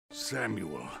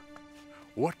Samuel,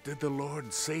 what did the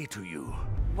Lord say to you?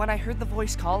 When I heard the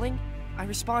voice calling, I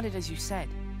responded as you said.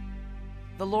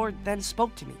 The Lord then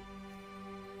spoke to me.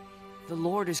 The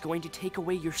Lord is going to take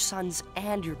away your sons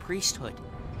and your priesthood.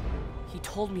 He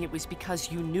told me it was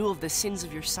because you knew of the sins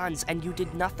of your sons and you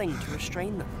did nothing to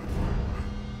restrain them.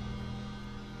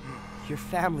 Your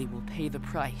family will pay the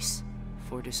price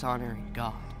for dishonoring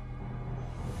God.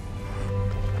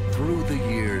 Through the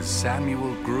years,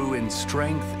 Samuel grew in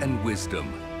strength and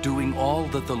wisdom, doing all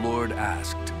that the Lord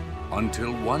asked,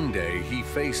 until one day he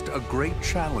faced a great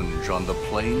challenge on the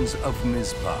plains of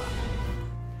Mizpah.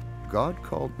 God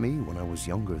called me when I was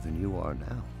younger than you are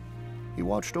now. He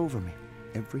watched over me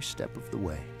every step of the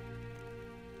way.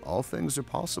 All things are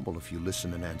possible if you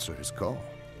listen and answer his call.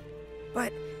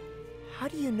 But how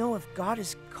do you know if God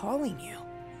is calling you?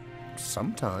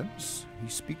 Sometimes he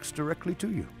speaks directly to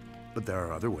you, but there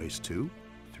are other ways too,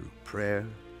 through prayer,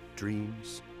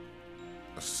 dreams,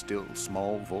 a still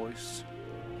small voice.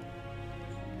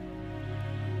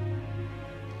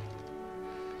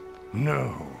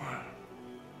 No.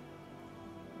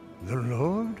 The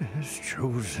Lord has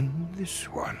chosen this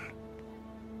one.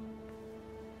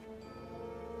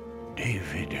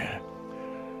 David,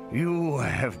 you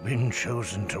have been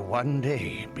chosen to one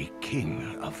day be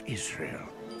king of Israel.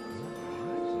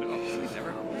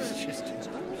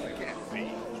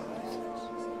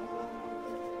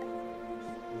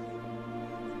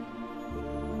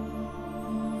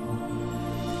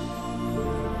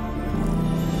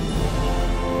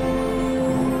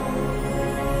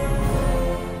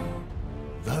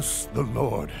 Thus the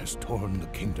Lord has torn the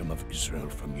kingdom of Israel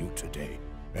from you today,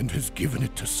 and has given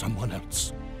it to someone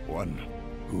else, one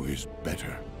who is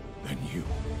better than you.